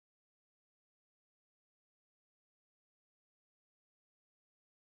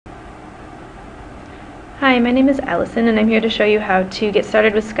Hi, my name is Allison and I'm here to show you how to get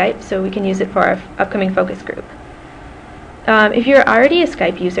started with Skype so we can use it for our upcoming focus group. If you're already a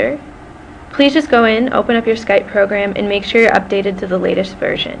Skype user, please just go in, open up your Skype program, and make sure you're updated to the latest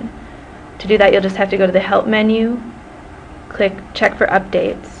version. To do that, you'll just have to go to the Help menu, click Check for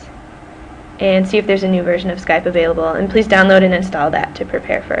Updates, and see if there's a new version of Skype available, and please download and install that to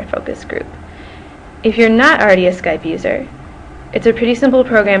prepare for a focus group. If you're not already a Skype user, it's a pretty simple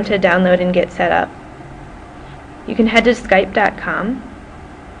program to download and get set up. You can head to Skype.com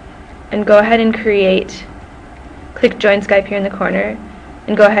and go ahead and click Join Skype here in the corner,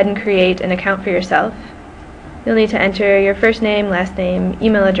 and go ahead and create an account for yourself. You'll need to enter your first name, last name,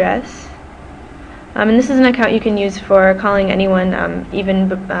 email address. And this is an account you can use for calling anyone,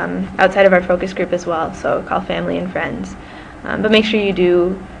 even outside of our focus group as well, so call family and friends. But make sure you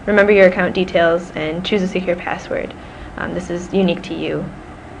do remember your account details and choose a secure password. This is unique to you.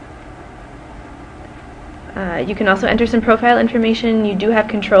 You can also enter some profile information. You do have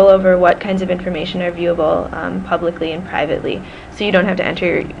control over what kinds of information are viewable publicly and privately, so you don't have to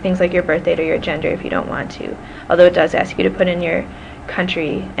enter things like your birth date or your gender if you don't want to, although it does ask you to put in your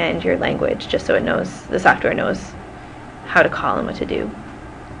country and your language just so the software knows how to call and what to do.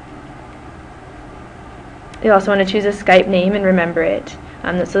 You'll also want to choose a Skype name and remember it.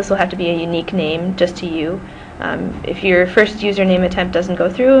 So this will have to be a unique name just to you. If your first username attempt doesn't go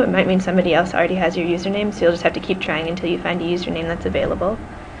through, it might mean somebody else already has your username, so you'll just have to keep trying until you find a username that's available.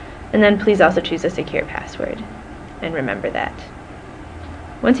 And then please also choose a secure password, and remember that.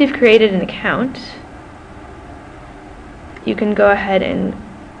 Once you've created an account, you can go ahead and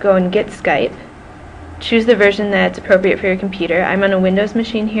get Skype. Choose the version that's appropriate for your computer. I'm on a Windows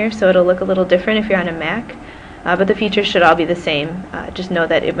machine here, so it'll look a little different if you're on a Mac, but the features should all be the same. Just know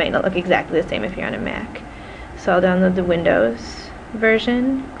that it might not look exactly the same if you're on a Mac. So I'll download the Windows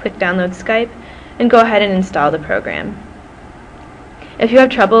version, click Download Skype, and go ahead and install the program. If you have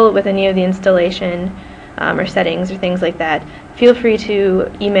trouble with any of the installation or settings or things like that, feel free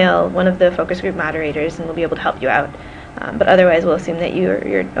to email one of the focus group moderators and we'll be able to help you out. But otherwise, we'll assume that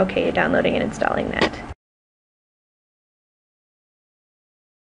you're okay downloading and installing that.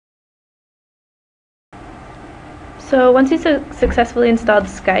 So once you've successfully installed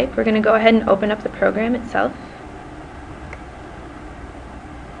Skype, we're going to go ahead and open up the program itself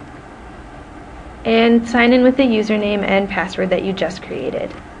and sign in with the username and password that you just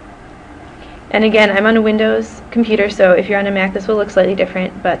created. And again, I'm on a Windows computer, so if you're on a Mac, this will look slightly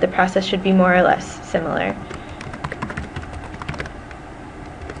different, but the process should be more or less similar.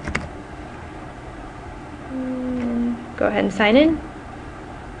 Go ahead and sign in.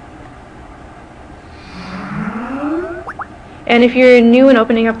 And if you're new and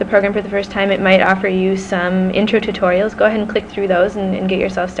opening up the program for the first time, it might offer you some intro tutorials. Go ahead and click through those and get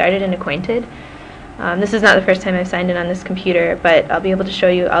yourself started and acquainted. This is not the first time I've signed in on this computer, but I'll be able to show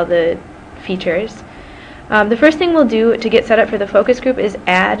you all the features. The first thing we'll do to get set up for the focus group is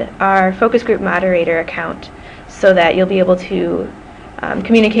add our focus group moderator account so that you'll be able to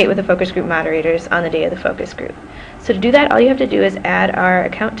communicate with the focus group moderators on the day of the focus group. So to do that, all you have to do is add our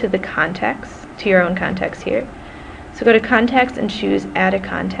account to the contacts, to your own contacts here. So go to Contacts and choose Add a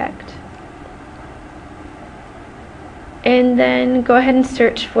Contact. And then go ahead and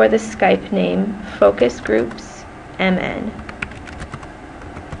search for the Skype name, Focus Groups MN.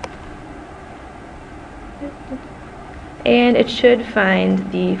 And it should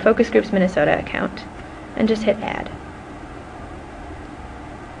find the Focus Groups Minnesota account, and just hit Add.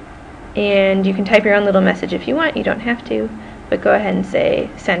 And you can type your own little message if you want, you don't have to, but go ahead and say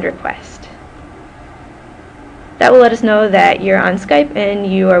Send Request. That will let us know that you're on Skype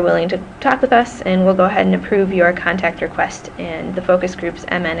and you are willing to talk with us, and we'll go ahead and approve your contact request, and the Focus Groups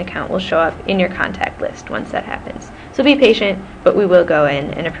MN account will show up in your contact list once that happens. So be patient, but we will go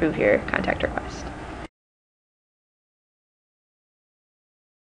in and approve your contact request.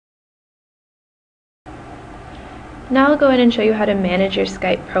 Now I'll go in and show you how to manage your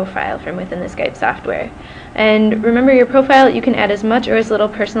Skype profile from within the Skype software. And remember, your profile, you can add as much or as little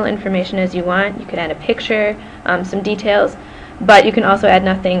personal information as you want. You can add a picture, some details, but you can also add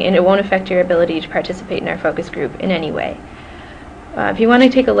nothing, and it won't affect your ability to participate in our focus group in any way. If you want to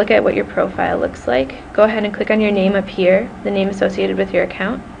take a look at what your profile looks like, go ahead and click on your name up here, the name associated with your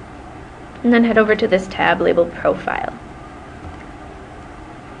account, and then head over to this tab labeled Profile.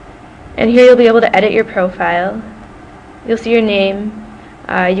 And here you'll be able to edit your profile. You'll see your name.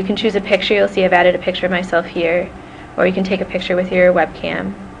 You can choose a picture. You'll see I've added a picture of myself here, or you can take a picture with your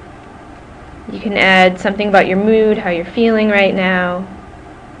webcam. You can add something about your mood, how you're feeling right now.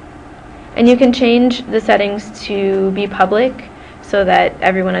 And you can change the settings to be public, so that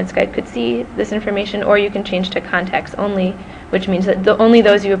everyone on Skype could see this information, or you can change to contacts only, which means that only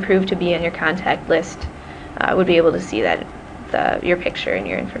those you approve to be on your contact list would be able to see your picture and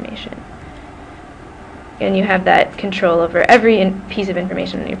your information. And you have that control over every piece of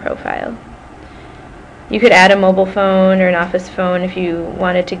information in your profile. You could add a mobile phone or an office phone if you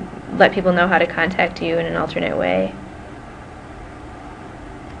wanted to let people know how to contact you in an alternate way.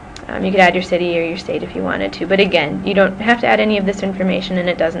 You could add your city or your state if you wanted to, but again, you don't have to add any of this information, and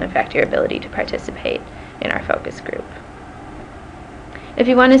it doesn't affect your ability to participate in our focus group. If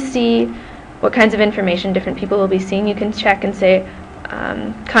you want to see what kinds of information different people will be seeing, you can check and say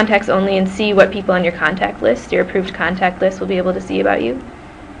contacts only and see what people on your contact list, your approved contact list, will be able to see about you.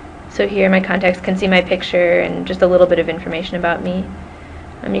 So here my contacts can see my picture and just a little bit of information about me.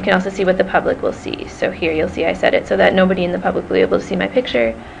 You can also see what the public will see. So here you'll see I set it so that nobody in the public will be able to see my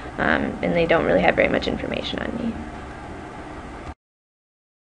picture, and they don't really have very much information on me.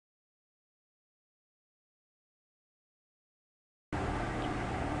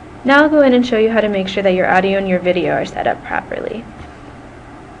 Now I'll go in and show you how to make sure that your audio and your video are set up properly.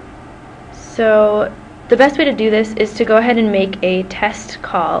 So the best way to do this is to go ahead and make a test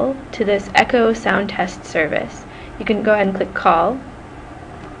call to this Echo Sound Test service. You can go ahead and click Call,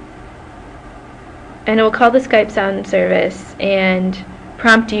 and it will call the Skype sound service and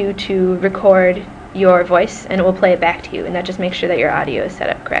prompt you to record your voice, and it will play it back to you, and that just makes sure that your audio is set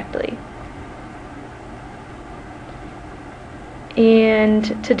up correctly.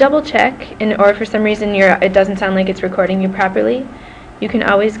 And to double check, or for some reason it doesn't sound like it's recording you properly, you can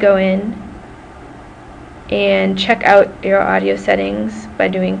always go in and check out your audio settings by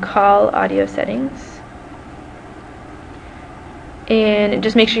doing Call Audio Settings. And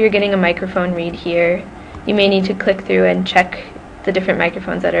just make sure you're getting a microphone read here. You may need to click through and check the different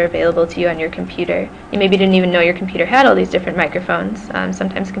microphones that are available to you on your computer. You maybe didn't even know your computer had all these different microphones.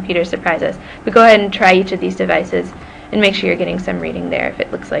 Sometimes computers surprise us. But go ahead and try each of these devices and make sure you're getting some reading there if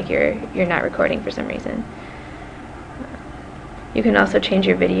it looks like you're not recording for some reason. You can also change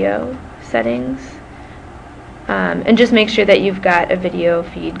your video settings. And just make sure that you've got a video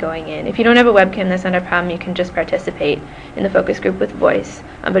feed going in. If you don't have a webcam, that's not a problem. You can just participate in the focus group with voice.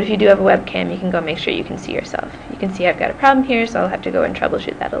 But if you do have a webcam, you can go make sure you can see yourself. You can see I've got a problem here, so I'll have to go and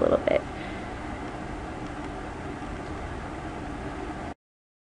troubleshoot that a little bit.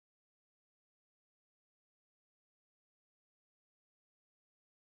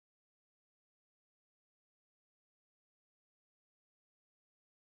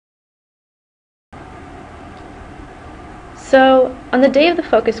 So on the day of the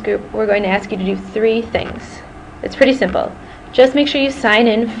focus group, we're going to ask you to do 3 things. It's pretty simple. Just make sure you sign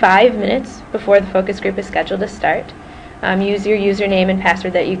in 5 minutes before the focus group is scheduled to start. Use your username and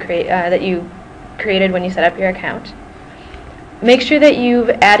password that you created when you set up your account. Make sure that you've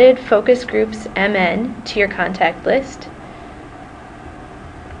added focus groups MN to your contact list.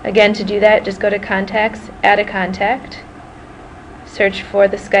 Again, to do that, just go to Contacts, Add a Contact, search for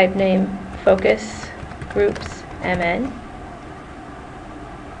the Skype name Focus Groups MN,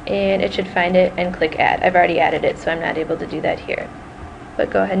 and it should find it and click Add. I've already added it, so I'm not able to do that here.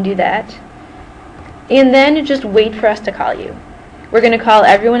 But go ahead and do that. And then just wait for us to call you. We're going to call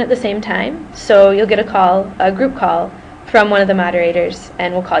everyone at the same time, so you'll get a group call from one of the moderators,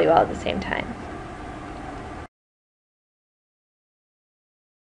 and we'll call you all at the same time.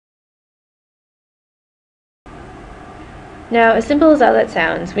 Now, as simple as all that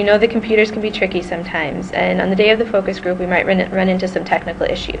sounds, we know that computers can be tricky sometimes, and on the day of the focus group we might run into some technical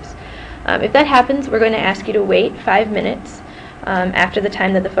issues. If that happens, we're going to ask you to wait 5 minutes after the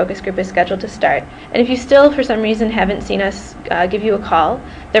time that the focus group is scheduled to start. And if you still, for some reason, haven't seen us give you a call,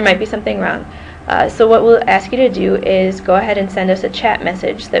 there might be something wrong. So what we'll ask you to do is go ahead and send us a chat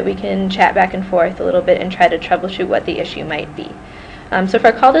message so that we can chat back and forth a little bit and try to troubleshoot what the issue might be. So if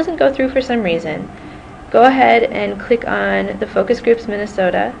our call doesn't go through for some reason, go ahead and click on the Focus Groups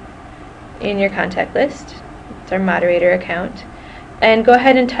Minnesota in your contact list. It's our moderator account. And go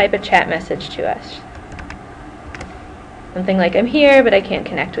ahead and type a chat message to us. Something like, I'm here, but I can't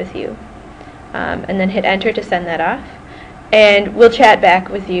connect with you. And then hit enter to send that off. And we'll chat back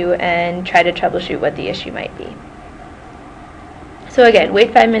with you and try to troubleshoot what the issue might be. So again,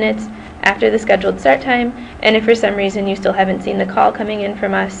 wait 5 minutes after the scheduled start time, and if for some reason you still haven't seen the call coming in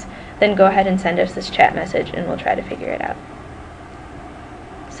from us, then go ahead and send us this chat message and we'll try to figure it out.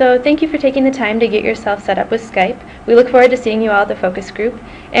 So thank you for taking the time to get yourself set up with Skype. We look forward to seeing you all at the focus group,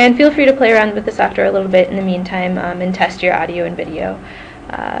 and feel free to play around with the software a little bit in the meantime and test your audio and video.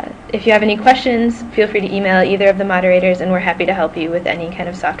 If you have any questions, feel free to email either of the moderators, and we're happy to help you with any kind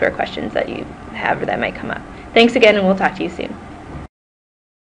of software questions that you have or that might come up. Thanks again, and we'll talk to you soon.